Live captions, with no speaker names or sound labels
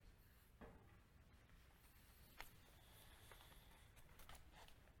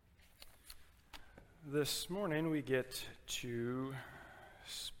This morning we get to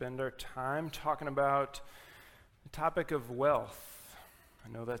spend our time talking about the topic of wealth. I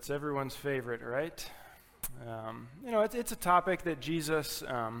know that's everyone's favorite, right? It's a topic that Jesus,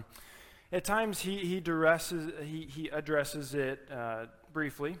 at times he addresses it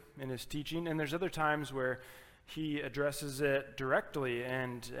briefly in his teaching, and there's other times where he addresses it directly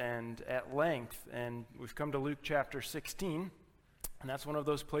and at length. And we've come to Luke chapter 16, and that's one of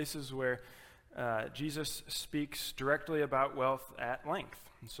those places where Jesus speaks directly about wealth at length.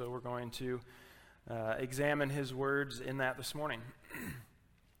 And so we're going to examine his words in that this morning.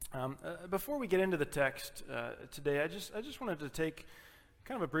 Before we get into the text today, I just wanted to take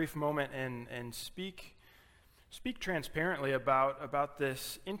kind of a brief moment and speak transparently about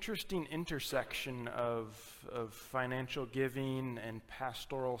this interesting intersection of financial giving and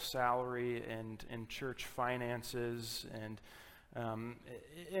pastoral salary and church finances. And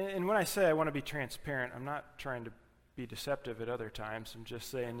when I say I want to be transparent, I'm not trying to be deceptive at other times. I'm just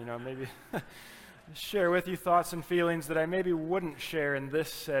saying, maybe share with you thoughts and feelings that I maybe wouldn't share in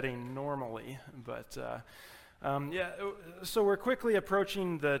this setting normally. But so we're quickly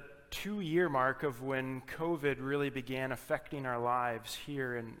approaching the 2-year mark of when COVID really began affecting our lives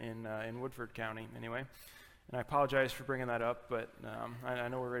here in Woodford County, anyway. And I apologize for bringing that up, but I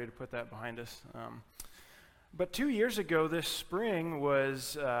know we're ready to put that behind us. But 2 years ago, this spring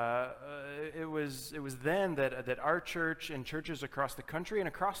was then that our church and churches across the country and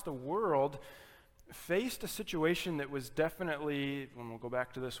across the world faced a situation that was definitely, and we'll go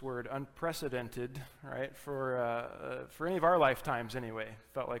back to this word, unprecedented, right, for any of our lifetimes anyway.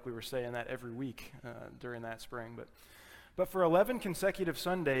 Felt like we were saying that every week during that spring. But for 11 consecutive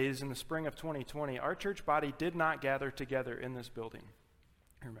Sundays in the spring of 2020, our church body did not gather together in this building.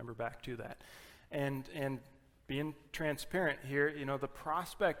 I remember back to that. And being transparent here, the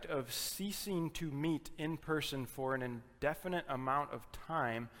prospect of ceasing to meet in person for an indefinite amount of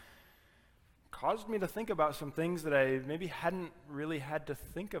time caused me to think about some things that I maybe hadn't really had to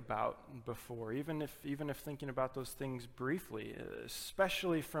think about before, even if thinking about those things briefly,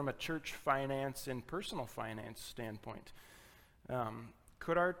 especially from a church finance and personal finance standpoint.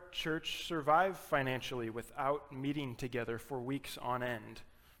 Could our church survive financially without meeting together for weeks on end?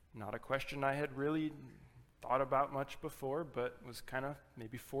 Not a question I had really thought about much before, but was kind of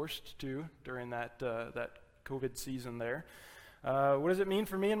maybe forced to during that COVID season there. What does it mean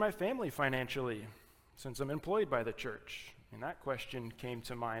for me and my family financially, since I'm employed by the church? And that question came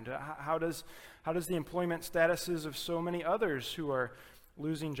to mind. How does the employment statuses of so many others who are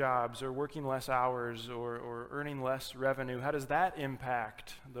losing jobs or working less hours or earning less revenue, how does that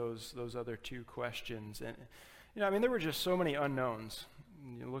impact those other two questions? And there were just so many unknowns.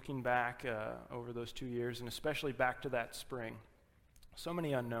 Looking back over those 2 years, and especially back to that spring, so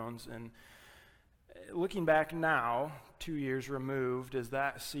many unknowns. And looking back now, 2 years removed, as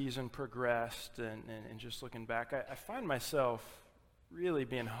that season progressed, and just looking back, I find myself really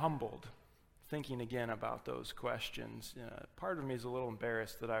being humbled, thinking again about those questions. Part of me is a little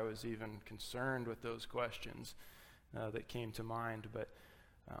embarrassed that I was even concerned with those questions that came to mind. But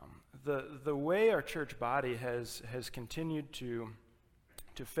the way our church body has continued to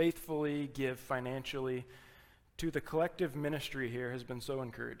faithfully give financially to the collective ministry here has been so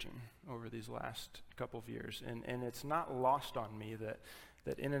encouraging over these last couple of years. And it's not lost on me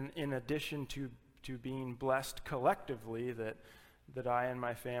that in addition to being blessed collectively, that I and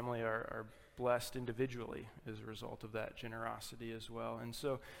my family are blessed individually as a result of that generosity as well. And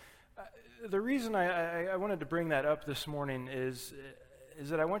so the reason I wanted to bring that up this morning is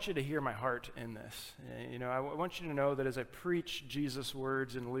that I want you to hear my heart in this. I want you to know that as I preach Jesus'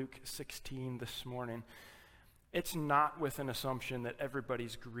 words in Luke 16 this morning, it's not with an assumption that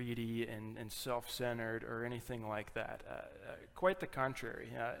everybody's greedy and self-centered or anything like that. Quite the contrary.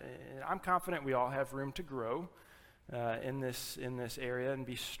 I'm confident we all have room to grow in this area and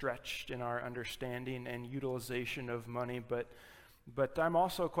be stretched in our understanding and utilization of money, but I'm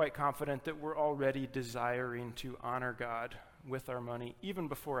also quite confident that we're already desiring to honor God with our money, even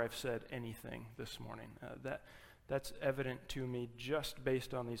before I've said anything this morning. That's evident to me just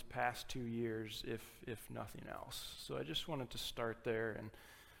based on these past 2 years, if nothing else. So I just wanted to start there and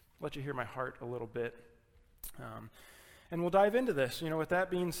let you hear my heart a little bit. And we'll dive into this. With that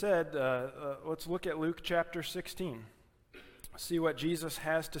being said, let's look at Luke chapter 16. See what Jesus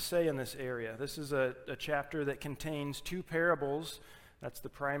has to say in this area. This is a chapter that contains 2 parables. That's the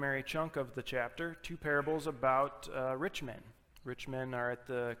primary chunk of the chapter. 2 parables about rich men. Rich men are at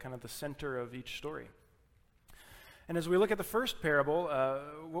the kind of the center of each story. And as we look at the first parable,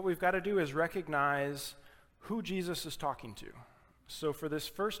 what we've got to do is recognize who Jesus is talking to. So for this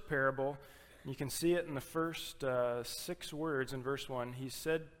first parable, You can see it in the first 6 words in verse 1. He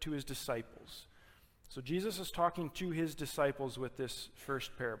said to his disciples. So Jesus is talking to his disciples with this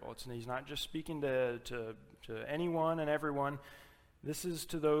first parable. He's not just speaking to anyone and everyone. This is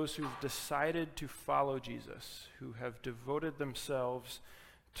to those who've decided to follow Jesus, who have devoted themselves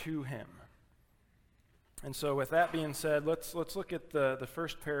to him. And so with that being said, let's look at the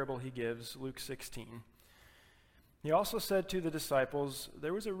first parable he gives, Luke 16. He also said to the disciples,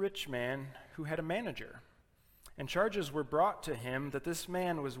 there was a rich man who had a manager, and charges were brought to him that this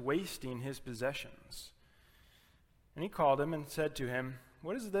man was wasting his possessions. And he called him and said to him,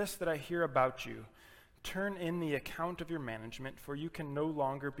 what is this that I hear about you? Turn in the account of your management, for you can no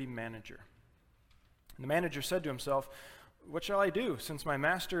longer be manager. And the manager said to himself, what shall I do, since my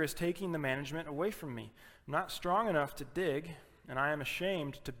master is taking the management away from me? I'm not strong enough to dig, and I am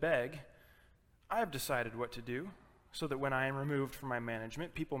ashamed to beg. I have decided what to do, so that when I am removed from my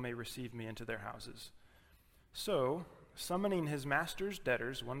management, people may receive me into their houses. So, summoning his master's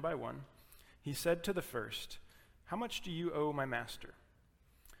debtors one by one, he said to the first, how much do you owe my master?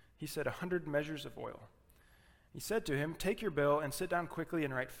 He said, 100 measures of oil. He said to him, take your bill and sit down quickly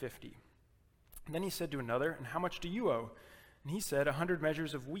and write 50. And then he said to another, and how much do you owe? And he said, 100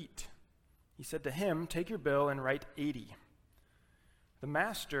 measures of wheat. He said to him, take your bill and write 80. The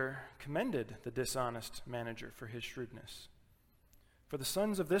master commended the dishonest manager for his shrewdness. For the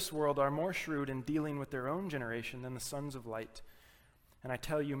sons of this world are more shrewd in dealing with their own generation than the sons of light. And I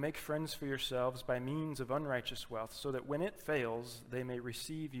tell you, make friends for yourselves by means of unrighteous wealth, so that when it fails, they may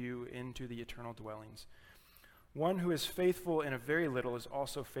receive you into the eternal dwellings. One who is faithful in a very little is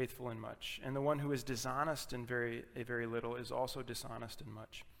also faithful in much, and the one who is dishonest in a very little is also dishonest in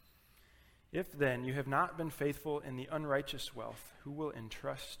much. If then you have not been faithful in the unrighteous wealth, who will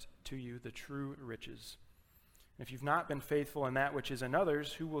entrust to you the true riches? If you've not been faithful in that which is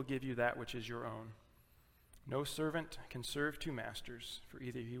another's, who will give you that which is your own? No servant can serve 2 masters, for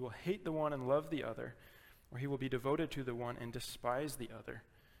either he will hate the one and love the other, or he will be devoted to the one and despise the other.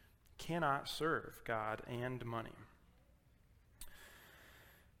 Cannot serve God and money.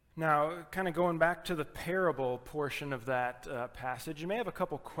 Now, kind of going back to the parable portion of that passage, you may have a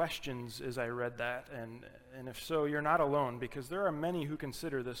couple questions as I read that, and if so, you're not alone, because there are many who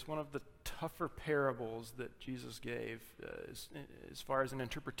consider this one of the tougher parables that Jesus gave as far as an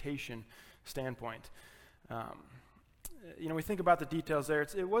interpretation standpoint. We think about the details there.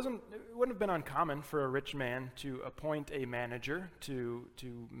 It wouldn't have been uncommon for a rich man to appoint a manager to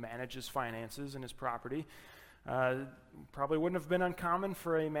manage his finances and his property. Probably wouldn't have been uncommon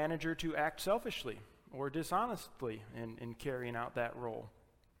for a manager to act selfishly or dishonestly in carrying out that role.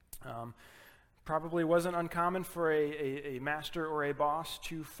 Probably wasn't uncommon for a master or a boss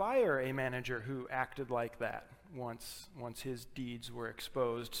to fire a manager who acted like that once his deeds were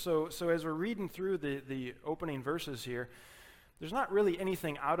exposed. So as we're reading through the opening verses here, there's not really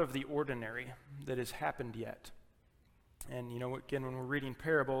anything out of the ordinary that has happened yet. And again, when we're reading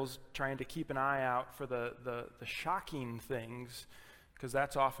parables, trying to keep an eye out for the shocking things, because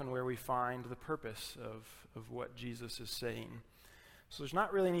that's often where we find the purpose of what Jesus is saying. So there's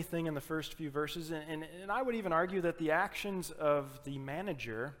not really anything in the first few verses, and I would even argue that the actions of the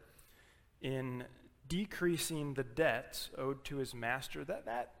manager in decreasing the debts owed to his master,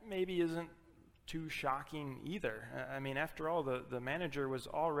 that maybe isn't too shocking either. I mean, after all, the manager was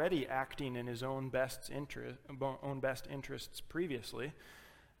already acting in his own best interests previously.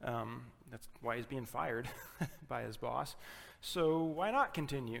 That's why he's being fired by his boss. So why not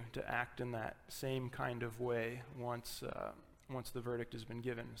continue to act in that same kind of way once the verdict has been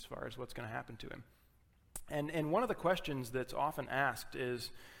given as far as what's going to happen to him? And one of the questions that's often asked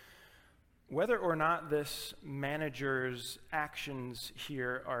is whether or not this manager's actions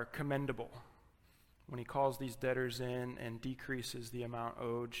here are commendable. When he calls these debtors in and decreases the amount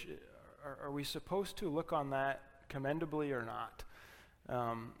owed, are we supposed to look on that commendably or not?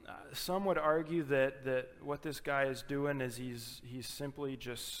 Some would argue that what this guy is doing is he's simply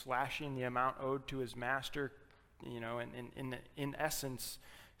just slashing the amount owed to his master, and in essence,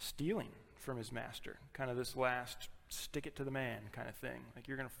 stealing from his master. Kind of this last stick it to the man kind of thing. Like,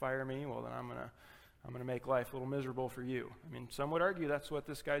 you're going to fire me, well then I'm going to make life a little miserable for you. I mean, some would argue that's what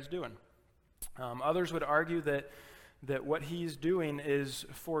this guy's doing. Others would argue that what he's doing is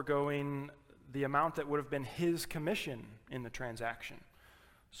foregoing the amount that would have been his commission in the transaction.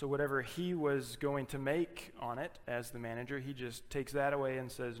 So whatever he was going to make on it as the manager, he just takes that away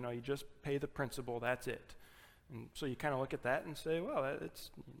and says, no, you just pay the principal, that's it. And so you kind of look at that and say, well, it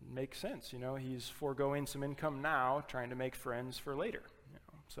makes sense. He's foregoing some income now, trying to make friends for later.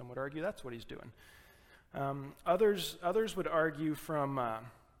 Some would argue that's what he's doing. Others would argue from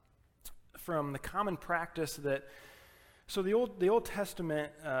from the common practice that, so the Old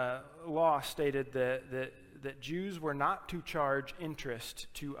Testament law stated that Jews were not to charge interest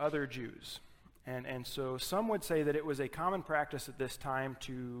to other Jews. And so some would say that it was a common practice at this time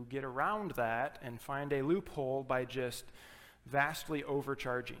to get around that and find a loophole by just vastly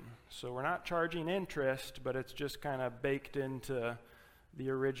overcharging. So we're not charging interest, but it's just kind of baked into the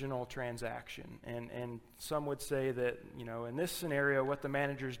original transaction. And some would say that, in this scenario, what the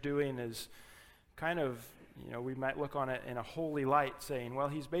manager's doing is kind of, we might look on it in a holy light, saying, well,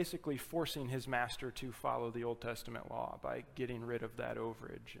 he's basically forcing his master to follow the Old Testament law by getting rid of that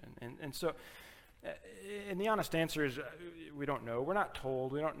overage. And so, and the honest answer is we don't know. We're not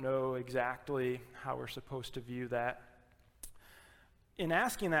told. We don't know exactly how we're supposed to view that. In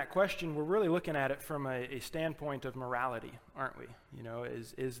asking that question, we're really looking at it from a standpoint of morality, aren't we?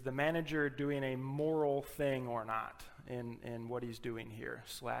 Is the manager doing a moral thing or not in what he's doing here,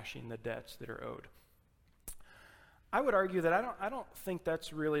 slashing the debts that are owed? I would argue that I don't think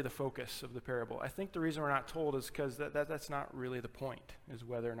that's really the focus of the parable. I think the reason we're not told is because that's not really the point, is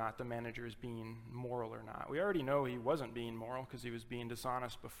whether or not the manager is being moral or not. We already know he wasn't being moral because he was being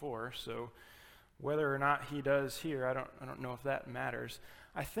dishonest before, so whether or not he does here, I don't know if that matters.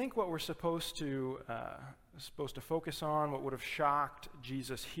 I think what we're supposed to focus on, what would have shocked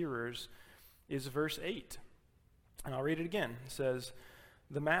Jesus' hearers, is verse 8. And I'll read it again. It says,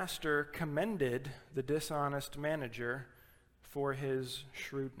 "The master commended the dishonest manager for his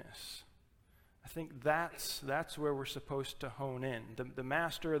shrewdness." I think that's where we're supposed to hone in. The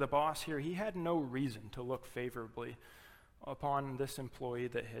master, the boss here, he had no reason to look favorably upon this employee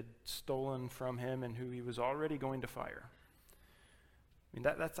that had stolen from him and who he was already going to fire. I mean,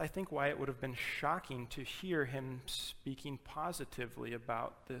 that's, I think, why it would have been shocking to hear him speaking positively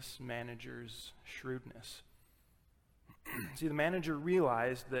about this manager's shrewdness. See, the manager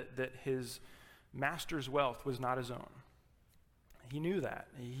realized that his master's wealth was not his own. He knew that.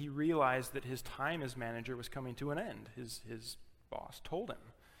 He realized that his time as manager was coming to an end. His boss told him.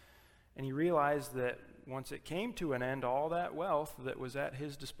 And he realized that once it came to an end, all that wealth that was at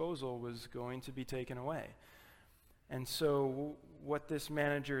his disposal was going to be taken away. And so what this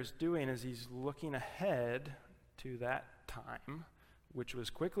manager is doing is he's looking ahead to that time, which was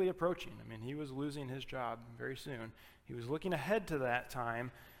quickly approaching. I mean, he was losing his job very soon. He was looking ahead to that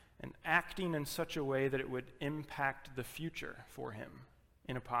time and acting in such a way that it would impact the future for him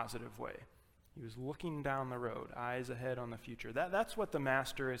in a positive way. He was looking down the road, eyes ahead on the future. That's what the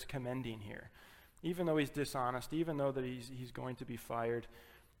master is commending here. Even though he's dishonest, even though that he's going to be fired,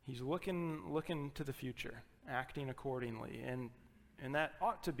 he's looking to the future, acting accordingly, and that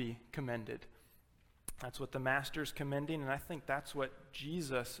ought to be commended. That's what the master's commending, and I think that's what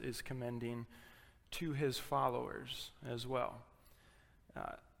Jesus is commending to his followers as well.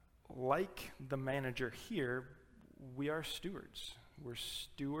 Like the manager here, we are stewards. We're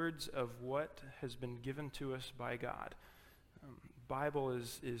stewards of what has been given to us by God. Bible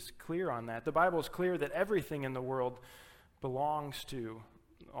is clear on that. The Bible is clear that everything in the world belongs to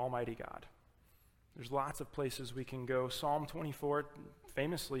Almighty God. There's lots of places we can go. Psalm 24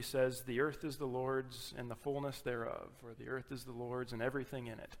 famously says, "The earth is the Lord's and the fullness thereof," or "The earth is the Lord's and everything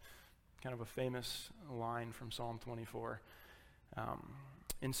in it." Kind of a famous line from Psalm 24.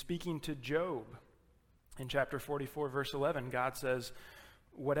 In speaking to Job, in chapter 44, verse 11, God says,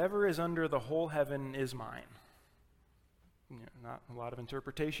 "Whatever is under the whole heaven is mine." Not a lot of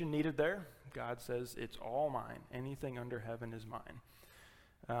interpretation needed there. God says, it's all mine. Anything under heaven is mine.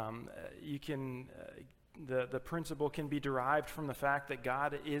 The principle can be derived from the fact that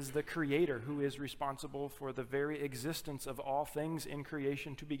God is the creator who is responsible for the very existence of all things in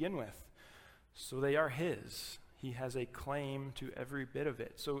creation to begin with. So they are his. He has a claim to every bit of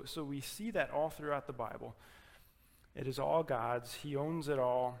it. So we see that all throughout the Bible. It is all God's. He owns it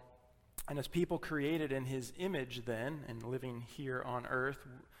all. And as people created in his image then, and living here on earth,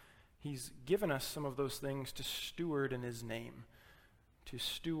 he's given us some of those things to steward in his name, to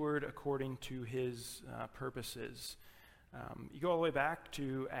steward according to his purposes. You go all the way back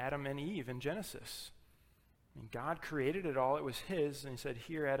to Adam and Eve in Genesis. I mean, God created it all. It was his, and he said,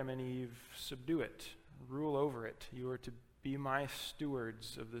 "Here, Adam and Eve, subdue it, rule over it. You are to be my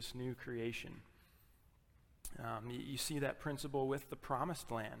stewards of this new creation." You see that principle with the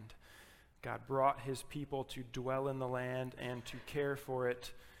promised land. God brought his people to dwell in the land and to care for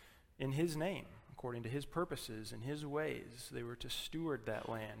it in his name, according to his purposes and his ways. They were to steward that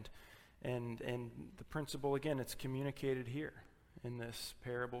land. And the principle, again, it's communicated here in this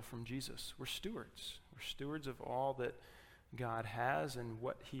parable from Jesus. We're stewards. We're stewards of all that God has and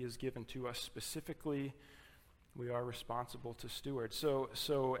what he has given to us specifically we are responsible to steward. So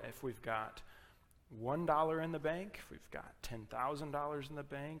if we've got $1 in the bank, if we've got $10,000 in the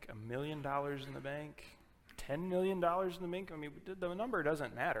bank, $1 million in the bank, $10 million in the bank, I mean, the number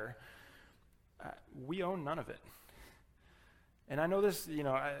doesn't matter. We own none of it. And I know this,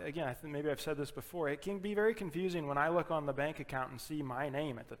 I think maybe I've said this before, it can be very confusing when I look on the bank account and see my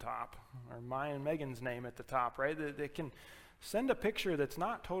name at the top, or mine and Megan's name at the top, right? It can send a picture that's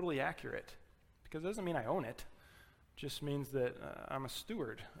not totally accurate, because it doesn't mean I own it. It just means that I'm a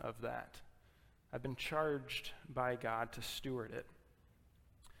steward of that. I've been charged by God to steward it.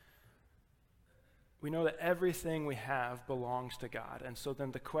 We know that everything we have belongs to God, and so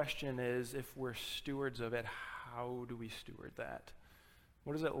then the question is, if we're stewards of it, how do we steward that?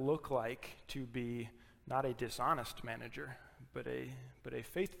 What does it look like to be not a dishonest manager, but a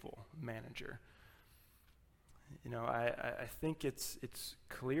faithful manager? I think it's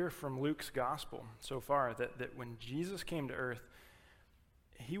clear from Luke's gospel so far that when Jesus came to earth,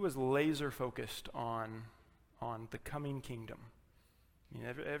 he was laser focused on the coming kingdom. I mean,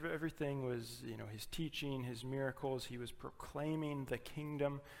 everything was, his teaching, his miracles, he was proclaiming the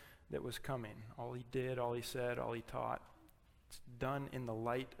kingdom that was coming. All he did, all he said, all he taught, it's done in the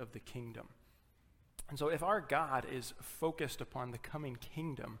light of the kingdom. And so if our God is focused upon the coming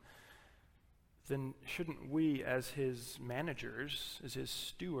kingdom, then shouldn't we as his managers, as his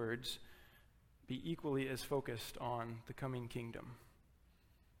stewards, be equally as focused on the coming kingdom?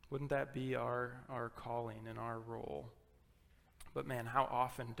 Wouldn't that be our calling and our role? But man, how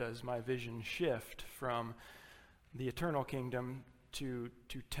often does my vision shift from the eternal kingdom to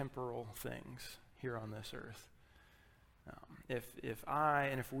temporal things here on this earth?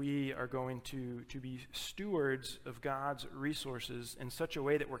 If we are going to be stewards of God's resources in such a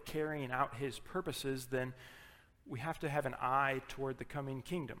way that we're carrying out his purposes, then we have to have an eye toward the coming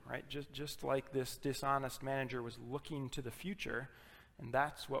kingdom, right? Just like this dishonest manager was looking to the future, and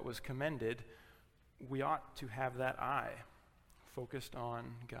that's what was commended, we ought to have that eye focused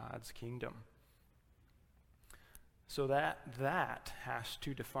on God's kingdom. So that has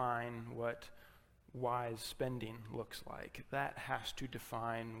to define what wise spending looks like. That has to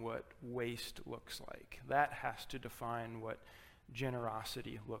define what waste looks like. That has to define what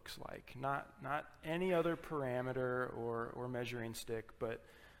generosity looks like. Not any other parameter or measuring stick, but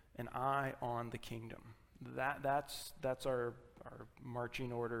an eye on the kingdom. That's our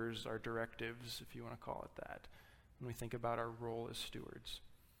marching orders, our directives, if you want to call it that, when we think about our role as stewards.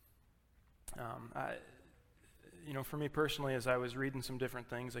 For me personally, as I was reading some different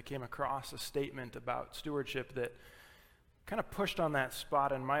things, I came across a statement about stewardship that kind of pushed on that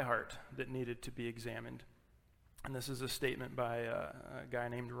spot in my heart that needed to be examined. And this is a statement by a guy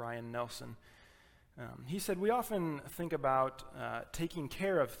named Ryan Nelson. He said, "We often think about taking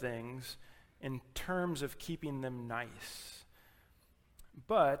care of things in terms of keeping them nice.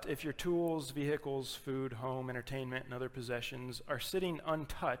 But if your tools, vehicles, food, home, entertainment, and other possessions are sitting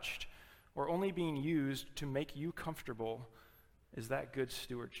untouched or only being used to make you comfortable, is that good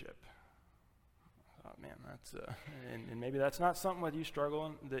stewardship?" Oh man, that's and maybe that's not something that you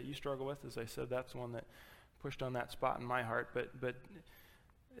struggle with. As I said, that's one that pushed on that spot in my heart. But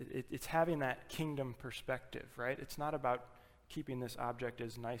it's having that kingdom perspective, right? It's not about keeping this object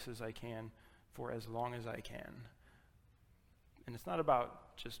as nice as I can for as long as I can. And it's not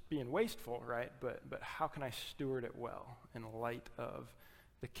about just being wasteful, right? But how can I steward it well in light of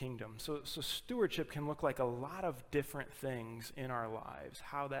the kingdom? So stewardship can look like a lot of different things in our lives,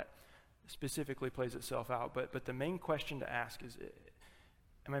 how that specifically plays itself out. But the main question to ask is,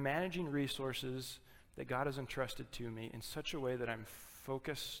 am I managing resources that God has entrusted to me in such a way that I'm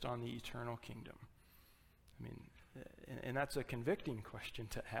focused on the eternal kingdom? I mean, and that's a convicting question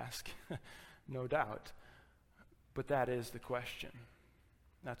to ask, no doubt. But that is the question.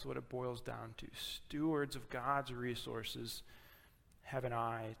 That's what it boils down to. Stewards of God's resources have an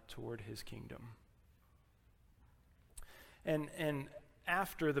eye toward his kingdom. And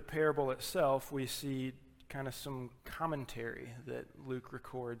after the parable itself, we see kind of some commentary that Luke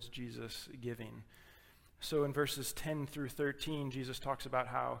records Jesus giving. So in verses 10 through 13, Jesus talks about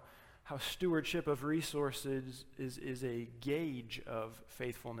how stewardship of resources is a gauge of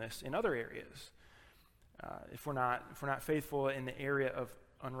faithfulness in other areas. If we're not faithful in the area of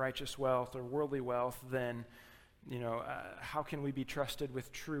unrighteous wealth or worldly wealth, then how can we be trusted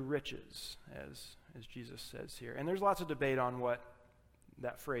with true riches, as Jesus says here? And there's lots of debate on what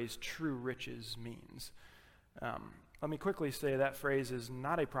that phrase "true riches" means. Let me quickly say that phrase is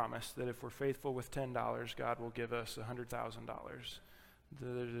not a promise that if we're faithful with $10, God will give us $100,000.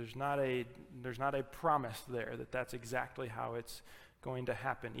 There's not a promise there that that's exactly how it's going to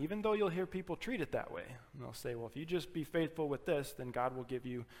happen, even though you'll hear people treat it that way. And they'll say, well, if you just be faithful with this, then God will give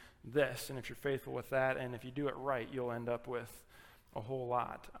you this. And if you're faithful with that, and if you do it right, you'll end up with a whole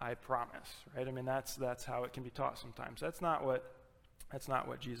lot, I promise, right? I mean, that's how it can be taught sometimes. That's not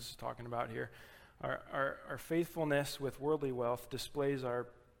what Jesus is talking about here. Our faithfulness with worldly wealth displays our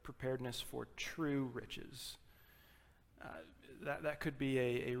preparedness for true riches. That could be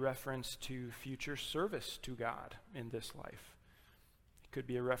a reference to future service to God in this life. It could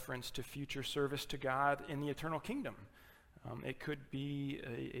be a reference to future service to God in the eternal kingdom. It could be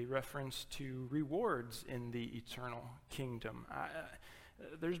a reference to rewards in the eternal kingdom.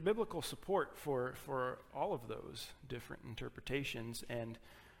 There's biblical support for all of those different interpretations, and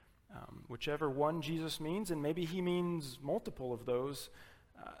whichever one Jesus means, and maybe he means multiple of those,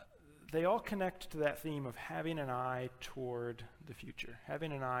 they all connect to that theme of having an eye toward the future,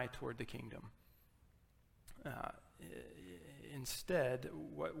 having an eye toward the kingdom. Instead,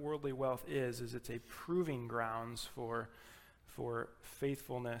 what worldly wealth is it's a proving grounds for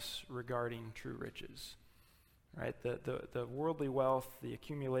faithfulness regarding true riches. Right? The worldly wealth, the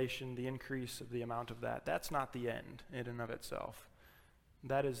accumulation, the increase of the amount of that's not the end in and of itself.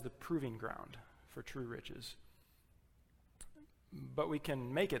 That is the proving ground for true riches. But we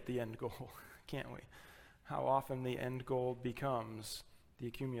can make it the end goal, can't we? How often the end goal becomes the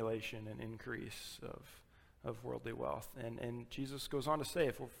accumulation and increase of worldly wealth. And Jesus goes on to say,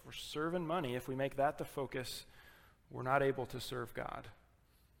 if we're serving money, if we make that the focus, we're not able to serve God.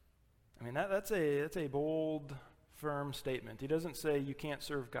 I mean, that's a bold, firm statement. He doesn't say you can't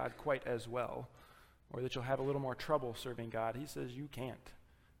serve God quite as well, or that you'll have a little more trouble serving God. He says you can't.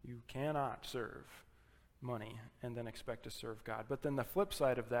 You cannot serve money and then expect to serve God. But then the flip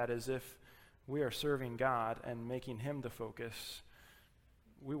side of that is if we are serving God and making him the focus,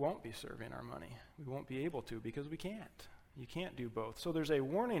 we won't be serving our money. We won't be able to because we can't. You can't do both. So there's a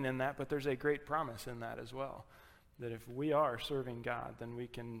warning in that, but there's a great promise in that as well. That if we are serving God, then we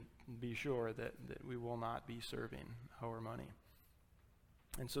can be sure that we will not be serving our money.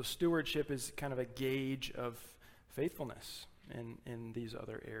 And so stewardship is kind of a gauge of faithfulness in these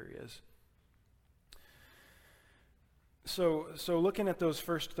other areas. So looking at those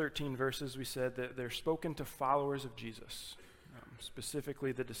first 13 verses, we said that they're spoken to followers of Jesus,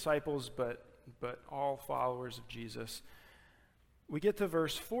 specifically the disciples, but all followers of Jesus. We get to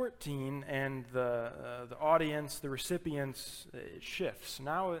verse 14, and the audience, the recipients, it shifts.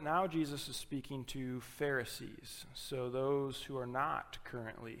 Now Jesus is speaking to Pharisees, so those who are not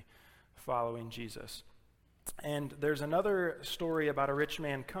currently following Jesus. And there's another story about a rich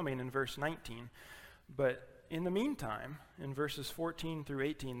man coming in verse 19, but in the meantime, in verses 14 through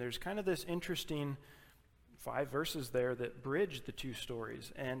 18, there's kind of this interesting 5 verses there that bridge the two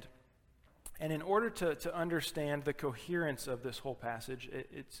stories. And in order to understand the coherence of this whole passage,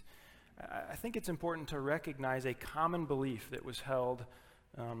 I think it's important to recognize a common belief that was held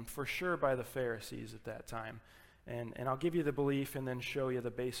for sure by the Pharisees at that time. And I'll give you the belief and then show you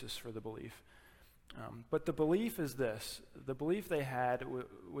the basis for the belief. But the belief is this. The belief they had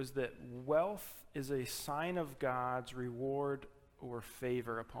was that wealth is a sign of God's reward or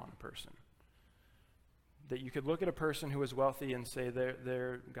favor upon a person. That you could look at a person who is wealthy and say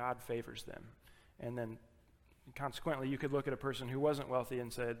God favors them. And then consequently, you could look at a person who wasn't wealthy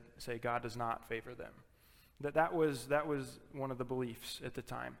and say God does not favor them. That was one of the beliefs at the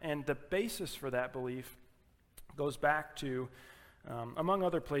time. And the basis for that belief goes back to, among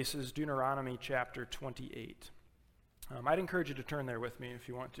other places, Deuteronomy chapter 28. I'd encourage you to turn there with me if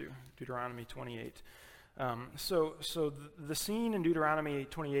you want to, Deuteronomy 28. So the scene in Deuteronomy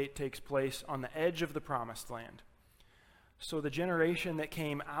 28 takes place on the edge of the promised land. So the generation that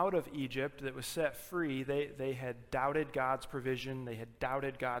came out of Egypt that was set free, they had doubted God's provision, they had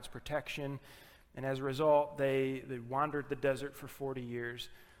doubted God's protection, and as a result, they wandered the desert for 40 years.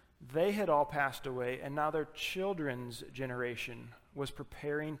 They had all passed away, and now their children's generation was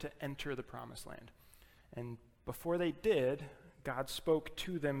preparing to enter the promised land. And before they did, God spoke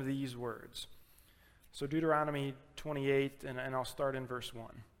to them these words. So Deuteronomy 28, and I'll start in verse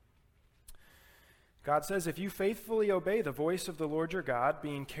 1. God says, if you faithfully obey the voice of the Lord your God,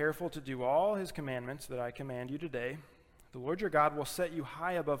 being careful to do all his commandments that I command you today, the Lord your God will set you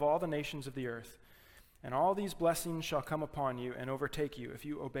high above all the nations of the earth. And all these blessings shall come upon you and overtake you if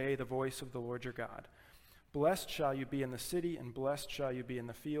you obey the voice of the Lord your God. Blessed shall you be in the city, and blessed shall you be in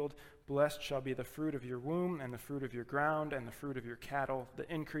the field. Blessed shall be the fruit of your womb, and the fruit of your ground, and the fruit of your cattle,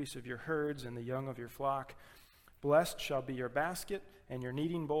 the increase of your herds, and the young of your flock. Blessed shall be your basket and your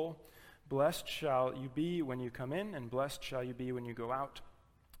kneading bowl. Blessed shall you be when you come in, and blessed shall you be when you go out.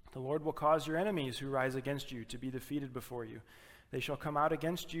 The Lord will cause your enemies who rise against you to be defeated before you. They shall come out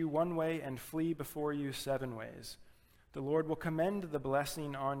against you one way and flee before you 7 ways. The Lord will commend the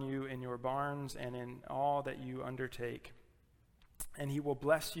blessing on you in your barns and in all that you undertake. And he will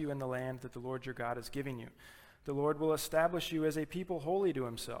bless you in the land that the Lord your God is giving you. The Lord will establish you as a people holy to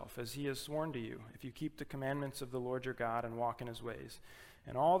himself, as he has sworn to you, if you keep the commandments of the Lord your God and walk in his ways.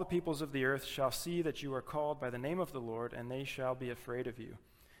 And all the peoples of the earth shall see that you are called by the name of the Lord, and they shall be afraid of you.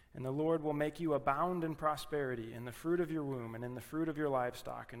 And the Lord will make you abound in prosperity, in the fruit of your womb, and in the fruit of your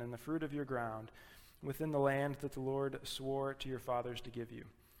livestock, and in the fruit of your ground, within the land that the Lord swore to your fathers to give you.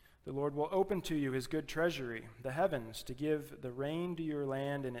 The Lord will open to you his good treasury, the heavens, to give the rain to your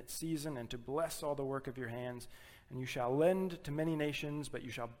land in its season, and to bless all the work of your hands. And you shall lend to many nations, but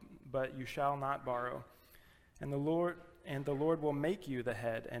you shall not borrow. And the Lord will make you the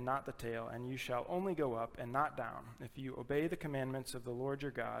head and not the tail, and you shall only go up and not down, if you obey the commandments of the Lord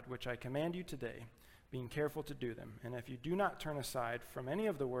your God, which I command you today, being careful to do them. And if you do not turn aside from any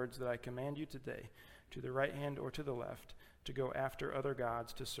of the words that I command you today, to the right hand or to the left, to go after other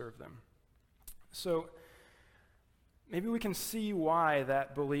gods to serve them. So maybe we can see why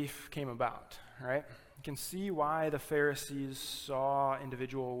that belief came about, right? You can see why the Pharisees saw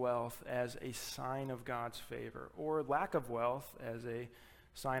individual wealth as a sign of God's favor, or lack of wealth as a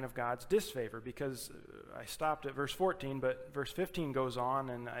sign of God's disfavor, because I stopped at verse 14, but verse 15 goes on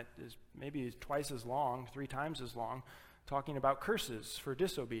and is maybe twice as long, 3 times as long, talking about curses for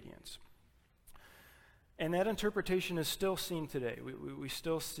disobedience. And that interpretation is still seen today. We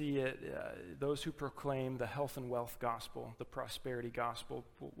still see it. Those who proclaim the health and wealth gospel, the prosperity gospel,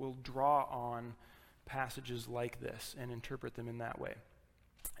 will draw on passages like this and interpret them in that way.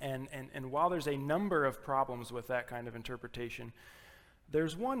 And while there's a number of problems with that kind of interpretation,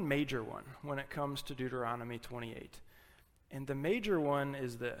 there's one major one when it comes to Deuteronomy 28. And the major one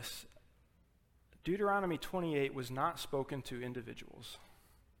is this. Deuteronomy 28 was not spoken to individuals.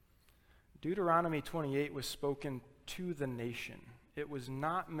 Deuteronomy 28 was spoken to the nation. It was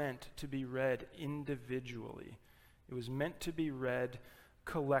not meant to be read individually. It was meant to be read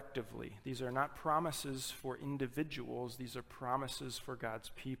collectively. These are not promises for individuals. These are promises for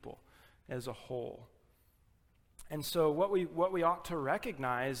God's people as a whole. And so what we ought to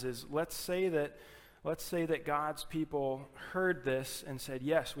recognize is, let's say that God's people heard this and said,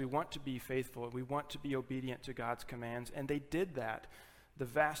 yes, we want to be faithful. We want to be obedient to God's commands. And they did that. The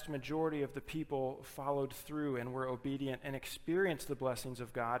vast majority of the people followed through and were obedient and experienced the blessings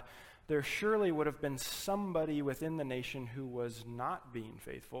of God. There surely would have been somebody within the nation who was not being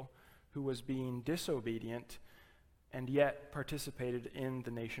faithful, who was being disobedient, and yet participated in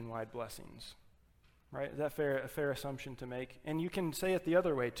the nationwide blessings. Right? Is that a fair assumption to make? And you can say it the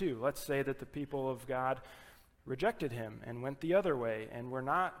other way too. Let's say that the people of God rejected him and went the other way and were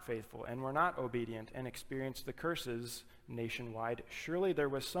not faithful and were not obedient and experienced the curses nationwide. Surely there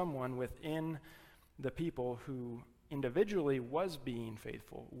was someone within the people who individually was being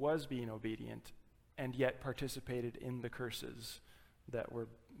faithful, was being obedient, and yet participated in the curses that were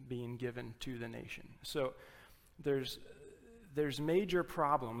being given to the nation. So there's major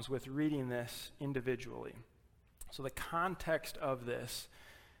problems with reading this individually. So the context of this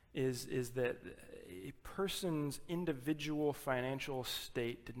is that a person's individual financial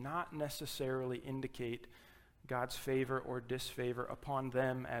state did not necessarily indicate God's favor or disfavor upon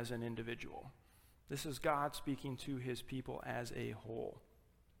them as an individual. This is God speaking to his people as a whole.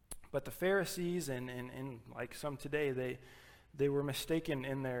 But the Pharisees and like some today, they were mistaken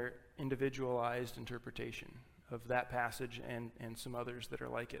in their individualized interpretation of that passage and some others that are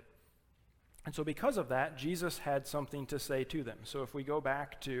like it. And so because of that, Jesus had something to say to them. So if we go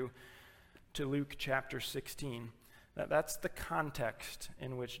back to Luke chapter 16, that's the context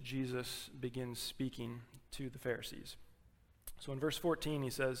in which Jesus begins speaking to the Pharisees. So in verse 14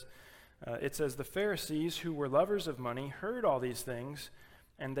 it says, the Pharisees who were lovers of money heard all these things,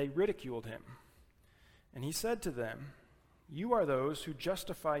 and they ridiculed him. And he said to them, you are those who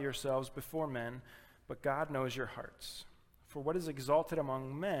justify yourselves before men, but God knows your hearts. For what is exalted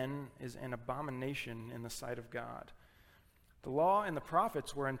among men is an abomination in the sight of God. The law and the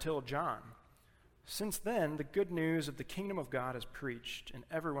prophets were until John. Since then, the good news of the kingdom of God is preached, and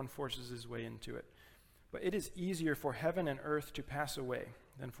everyone forces his way into it. But it is easier for heaven and earth to pass away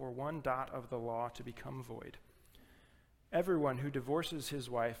than for one dot of the law to become void. Everyone who divorces his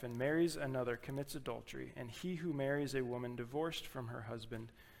wife and marries another commits adultery, and he who marries a woman divorced from her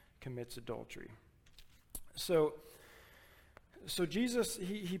husband commits adultery. So Jesus,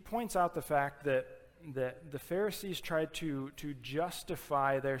 he points out the fact that the Pharisees tried to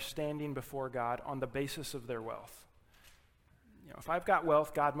justify their standing before God on the basis of their wealth. You know, if I've got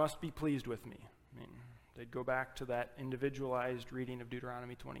wealth, God must be pleased with me. I mean, They'd go back to that individualized reading of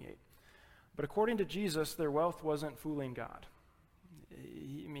Deuteronomy 28. But according to Jesus, their wealth wasn't fooling God.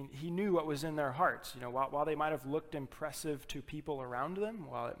 He knew what was in their hearts. While they might have looked impressive to people around them,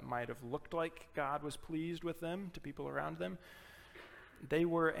 while it might have looked like God was pleased with them to people around them, they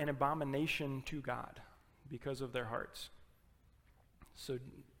were an abomination to God because of their hearts. So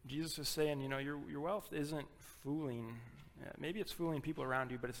Jesus is saying, your wealth isn't fooling. Maybe it's fooling people around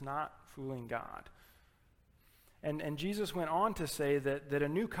you, but it's not fooling God. And Jesus went on to say that a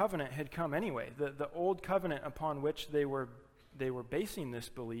new covenant had come anyway. The old covenant upon which they were basing this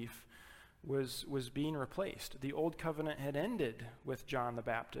belief was being replaced. The old covenant had ended with John the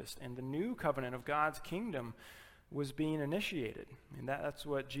Baptist, and the new covenant of God's kingdom was being initiated. That's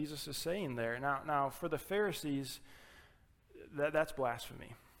what Jesus is saying there. Now for the Pharisees, that's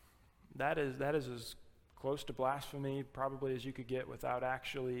blasphemy. That is as close to blasphemy probably as you could get without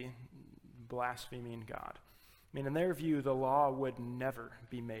actually blaspheming God. In their view, the law would never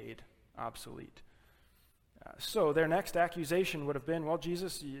be made obsolete. So their next accusation would have been, well,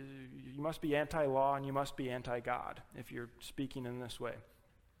 Jesus, you must be anti-law and you must be anti-God if you're speaking in this way.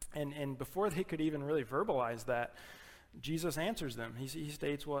 And before they could even really verbalize that, Jesus answers them. He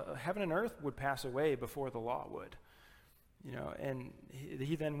states, well, heaven and earth would pass away before the law would. And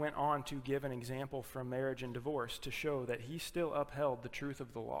he then went on to give an example from marriage and divorce to show that he still upheld the truth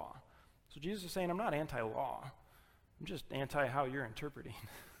of the law. So Jesus is saying, I'm not anti-law. I'm just anti how you're interpreting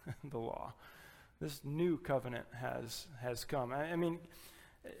the law. This new covenant has come. And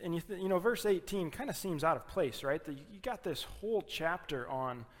verse 18 kind of seems out of place, right? You got this whole chapter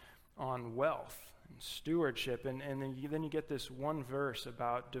on wealth and stewardship, and then you get this one verse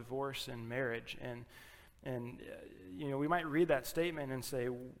about divorce and marriage, and we might read that statement and say,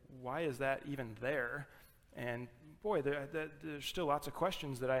 why is that even there? And boy, there's still lots of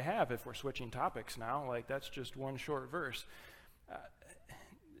questions that I have if we're switching topics now. Like, that's just one short verse.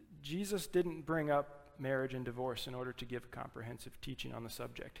 Jesus didn't bring up marriage and divorce in order to give comprehensive teaching on the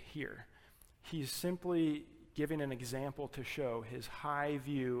subject here. He's simply giving an example to show his high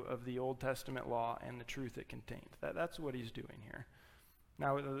view of the Old Testament law and the truth it contained. That's what he's doing here.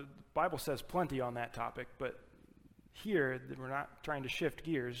 Now, the Bible says plenty on that topic, but here, we're not trying to shift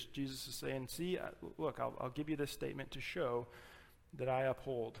gears. Jesus is saying, see, look, I'll give you this statement to show that I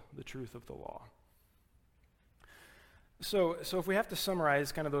uphold the truth of the law. So if we have to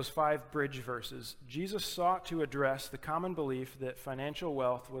summarize kind of those 5 bridge verses, Jesus sought to address the common belief that financial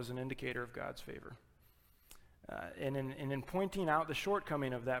wealth was an indicator of God's favor. And in pointing out the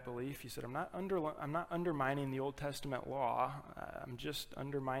shortcoming of that belief, he said, I'm not undermining the Old Testament law. I'm just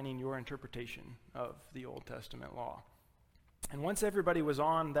undermining your interpretation of the Old Testament law. And once everybody was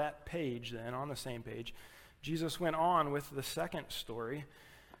on that page, then on the same page, Jesus went on with the second story,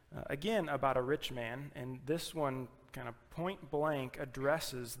 again about a rich man, and this one kind of point blank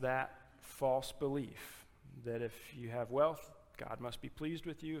addresses that false belief that if you have wealth, God must be pleased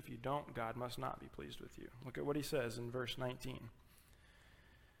with you. If you don't, God must not be pleased with you. Look at what he says in verse 19.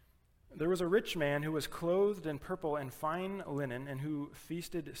 There was a rich man who was clothed in purple and fine linen and who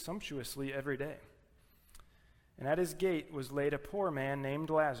feasted sumptuously every day. And at his gate was laid a poor man named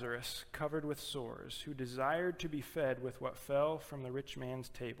Lazarus, covered with sores, who desired to be fed with what fell from the rich man's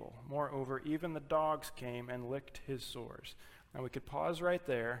table. Moreover, even the dogs came and licked his sores. Now we could pause right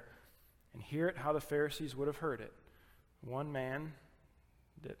there and hear it how the Pharisees would have heard it. One man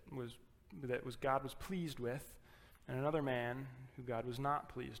that God was pleased with, and another man who God was not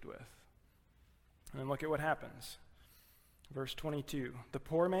pleased with. And then look at what happens. Verse 22, the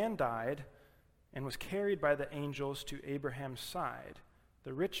poor man died and was carried by the angels to Abraham's side.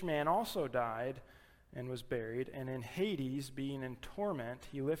 The rich man also died and was buried, and in Hades, being in torment,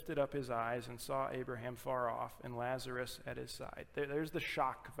 he lifted up his eyes and saw Abraham far off and Lazarus at his side. There's the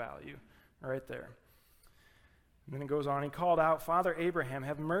shock value right there. And then it goes on, he called out, Father Abraham,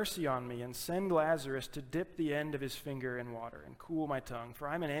 have mercy on me, and send Lazarus to dip the end of his finger in water and cool my tongue, for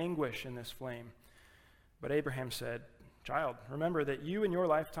I'm in anguish in this flame. But Abraham said, Child, remember that you in your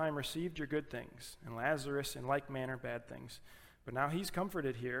lifetime received your good things, and Lazarus in like manner bad things. But now he's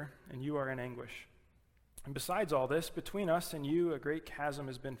comforted here, and you are in anguish. And besides all this, between us and you a great chasm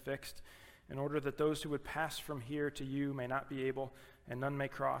has been fixed, in order that those who would pass from here to you may not be able, and none may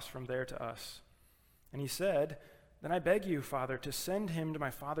cross from there to us. And he said, Then I beg you, Father, to send him to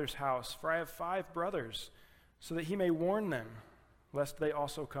my father's house, for I have 5 brothers, so that he may warn them, lest they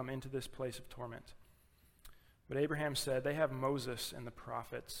also come into this place of torment. But Abraham said, They have Moses and the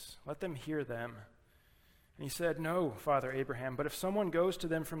prophets. Let them hear them. And he said, No, Father Abraham, but if someone goes to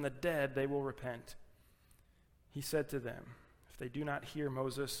them from the dead, they will repent. He said to them, If they do not hear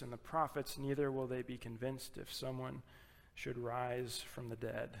Moses and the prophets, neither will they be convinced if someone should rise from the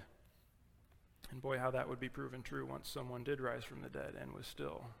dead. And boy, how that would be proven true once someone did rise from the dead and was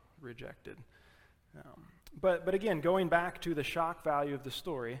still rejected. But again, going back to the shock value of the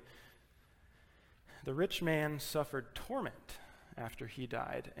story, the rich man suffered torment after he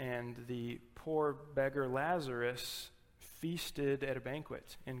died, and the poor beggar Lazarus feasted at a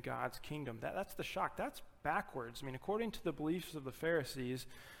banquet in God's kingdom. That's the shock. That's backwards. I mean, according to the beliefs of the Pharisees,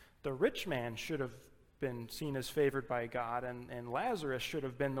 the rich man should have been seen as favored by God, and Lazarus should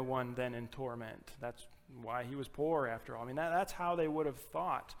have been the one then in torment. That's why he was poor, after all. I mean, that's how they would have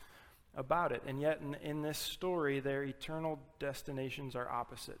thought about it. And yet, in this story, their eternal destinations are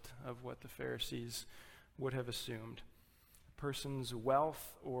opposite of what the Pharisees would have assumed. A person's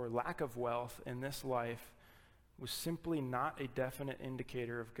wealth or lack of wealth in this life was simply not a definite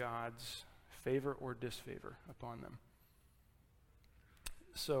indicator of God's favor or disfavor upon them.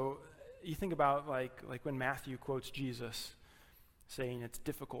 So you think about like when Matthew quotes Jesus saying it's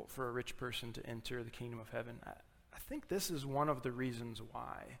difficult for a rich person to enter the kingdom of heaven. I think this is one of the reasons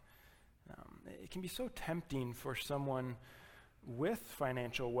why. It can be so tempting for someone with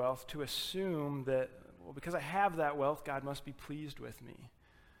financial wealth to assume that, well, because I have that wealth, God must be pleased with me.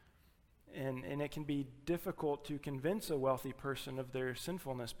 And it can be difficult to convince a wealthy person of their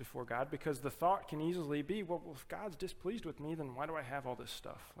sinfulness before God, because the thought can easily be, well, if God's displeased with me, then why do I have all this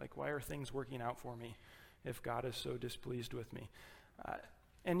stuff? Like, why are things working out for me if God is so displeased with me?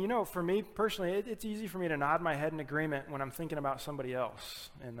 And for me personally, it's easy for me to nod my head in agreement when I'm thinking about somebody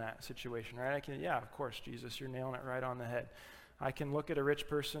else in that situation, right? Of course, Jesus, you're nailing it right on the head. I can look at a rich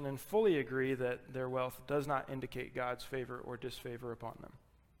person and fully agree that their wealth does not indicate God's favor or disfavor upon them.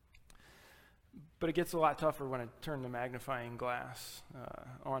 But it gets a lot tougher when I turn the magnifying glass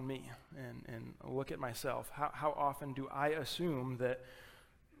on me and look at myself. How often do I assume that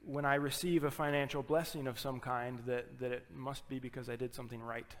when I receive a financial blessing of some kind that it must be because I did something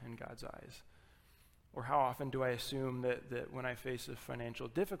right in God's eyes? Or how often do I assume that when I face a financial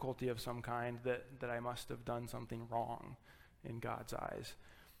difficulty of some kind that I must have done something wrong in God's eyes?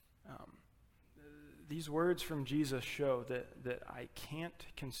 These words from Jesus show that I can't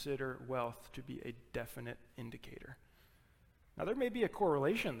consider wealth to be a definite indicator. Now, there may be a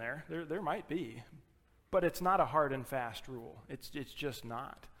correlation there. There might be. But it's not a hard and fast rule. It's just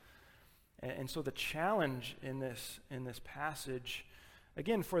not. And so the challenge in this passage,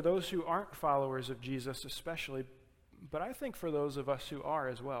 again, for those who aren't followers of Jesus especially, but I think for those of us who are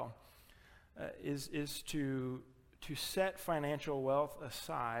as well, is to set financial wealth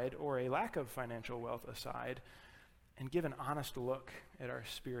aside, or a lack of financial wealth aside, and give an honest look at our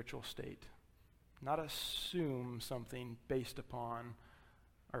spiritual state. Not assume something based upon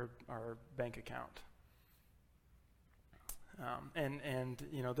our bank account.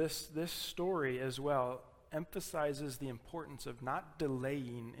 This story as well emphasizes the importance of not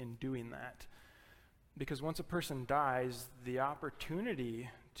delaying in doing that. Because once a person dies, the opportunity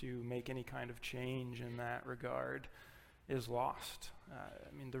to make any kind of change in that regard is lost.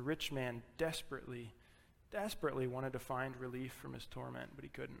 The rich man desperately wanted to find relief from his torment, but he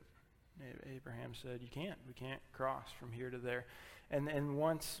couldn't. Abraham said, we can't cross from here to there. And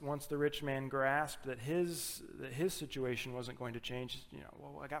once the rich man grasped that his situation wasn't going to change,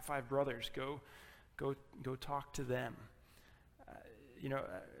 I got 5 brothers, go talk to them.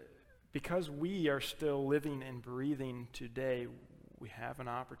 Because we are still living and breathing today, we have an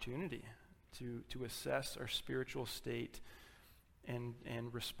opportunity to assess our spiritual state and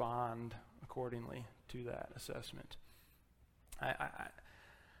respond accordingly to that assessment. I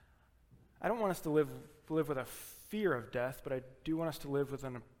don't want us to live with a fear of death, but I do want us to live with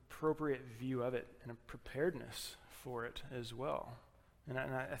an appropriate view of it and a preparedness for it as well. And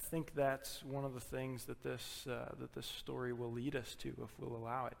I think that's one of the things that this story will lead us to if we'll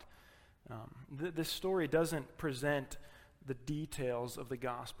allow it. This story doesn't present the details of the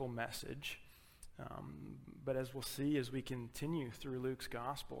gospel message, but as we'll see as we continue through Luke's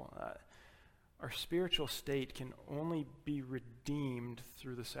gospel, our spiritual state can only be redeemed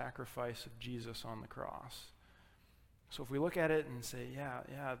through the sacrifice of Jesus on the cross. So if we look at it and say,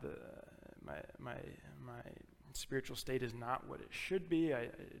 my spiritual state is not what it should be, I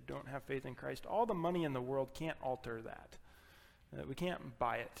don't have faith in Christ, all the money in the world can't alter that. We can't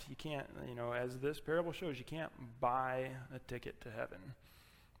buy it. You can't, as this parable shows, you can't buy a ticket to heaven.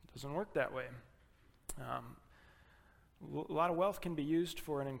 It doesn't work that way. A lot of wealth can be used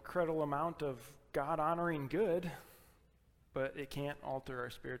for an incredible amount of God-honoring good, but it can't alter our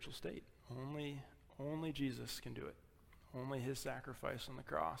spiritual state. Only Jesus can do it. Only his sacrifice on the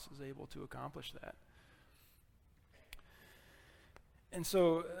cross is able to accomplish that. And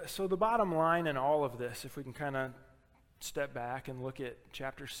so the bottom line in all of this, if we can kind of step back and look at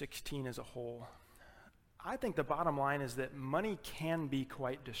chapter 16 as a whole, I think the bottom line is that money can be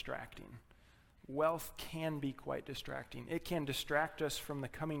quite distracting. Wealth can be quite distracting. It can distract us from the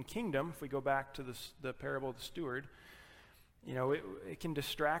coming kingdom. If we go back to the parable of the steward, it can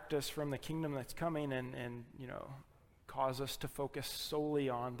distract us from the kingdom that's coming and cause us to focus solely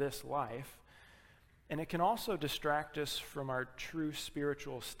on this life. And it can also distract us from our true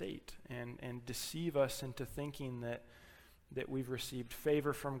spiritual state and deceive us into thinking that we've received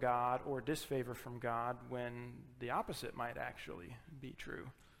favor from God or disfavor from God when the opposite might actually be true.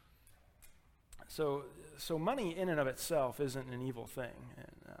 So money in and of itself isn't an evil thing.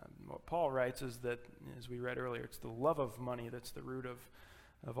 And what Paul writes is that, as we read earlier, it's the love of money that's the root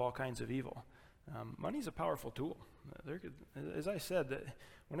of all kinds of evil. Money's a powerful tool. As I said, that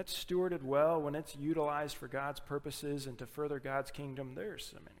when it's stewarded well, when it's utilized for God's purposes and to further God's kingdom, there's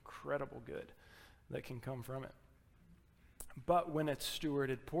some incredible good that can come from it. But when it's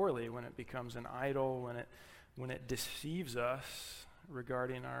stewarded poorly, when it becomes an idol, when it deceives us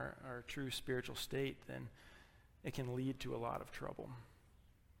regarding our true spiritual state, then it can lead to a lot of trouble.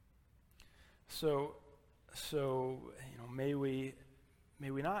 So may we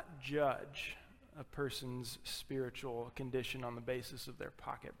not judge a person's spiritual condition on the basis of their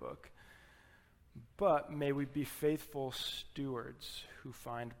pocketbook, but may we be faithful stewards who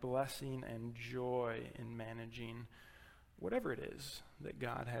find blessing and joy in managing whatever it is that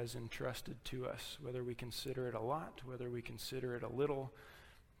God has entrusted to us, whether we consider it a lot, whether we consider it a little,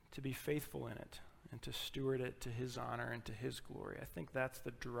 to be faithful in it and to steward it to His honor and to His glory. I think that's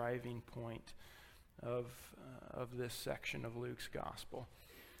the driving point of this section of Luke's gospel.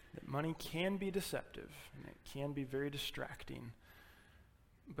 That money can be deceptive and it can be very distracting,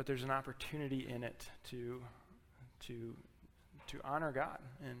 but there's an opportunity in it to honor God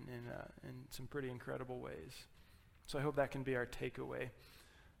in some pretty incredible ways. So I hope that can be our takeaway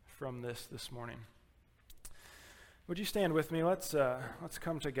from this morning. Would you stand with me? Let's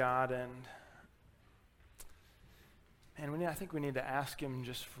come to God and I think we need to ask Him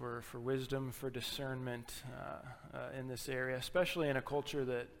just for wisdom, for discernment in this area, especially in a culture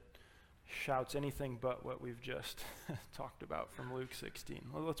that shouts anything but what we've just talked about from Luke 16.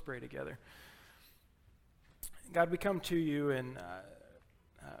 Well, let's pray together. God, we come to You, and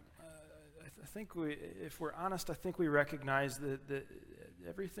I think if we're honest, I think we recognize that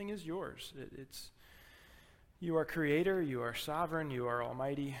everything is Yours. You are Creator, You are sovereign, You are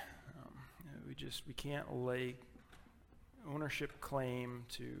Almighty. We can't lay ownership claim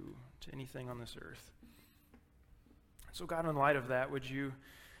to anything on this earth. So God, in light of that, would you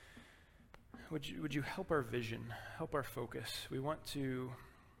help our vision, help our focus? We want to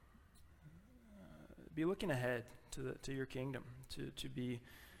be looking ahead to Your kingdom, to be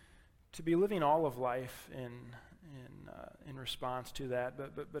living all of life in response to that,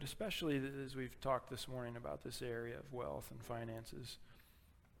 but especially as we've talked this morning about this area of wealth and finances.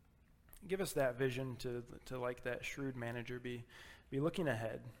 Give us that vision to like that shrewd manager, be looking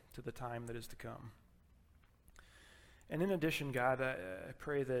ahead to the time that is to come. And in addition, God, I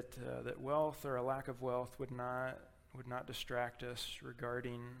pray that wealth or a lack of wealth would not distract us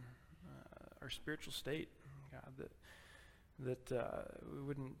regarding our spiritual state, God, that we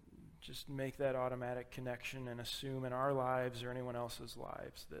wouldn't just make that automatic connection and assume in our lives or anyone else's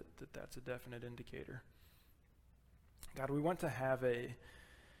lives that that's a definite indicator. God, we want to have a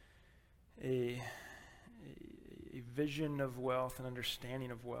vision of wealth and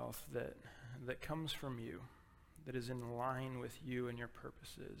understanding of wealth that comes from You, that is in line with You and Your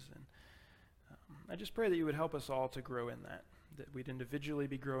purposes. And I just pray that You would help us all to grow in that we'd individually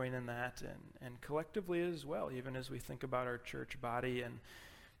be growing in that and collectively as well, even as we think about our church body and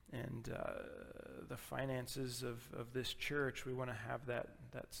the finances of this church. We want to have that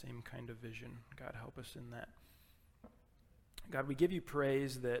same kind of vision. God, help us in that. God, we give You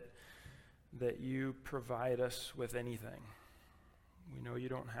praise that You provide us with anything. We know You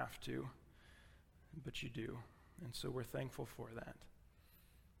don't have to, but You do. And so we're thankful for that.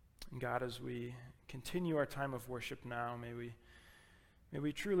 And God, as we continue our time of worship now, may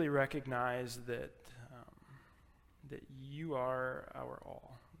we truly recognize that You are our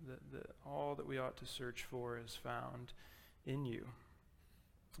all, that all that we ought to search for is found in You,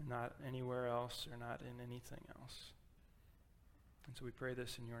 not anywhere else or not in anything else. And so we pray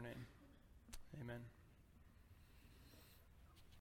this in Your name. Amen.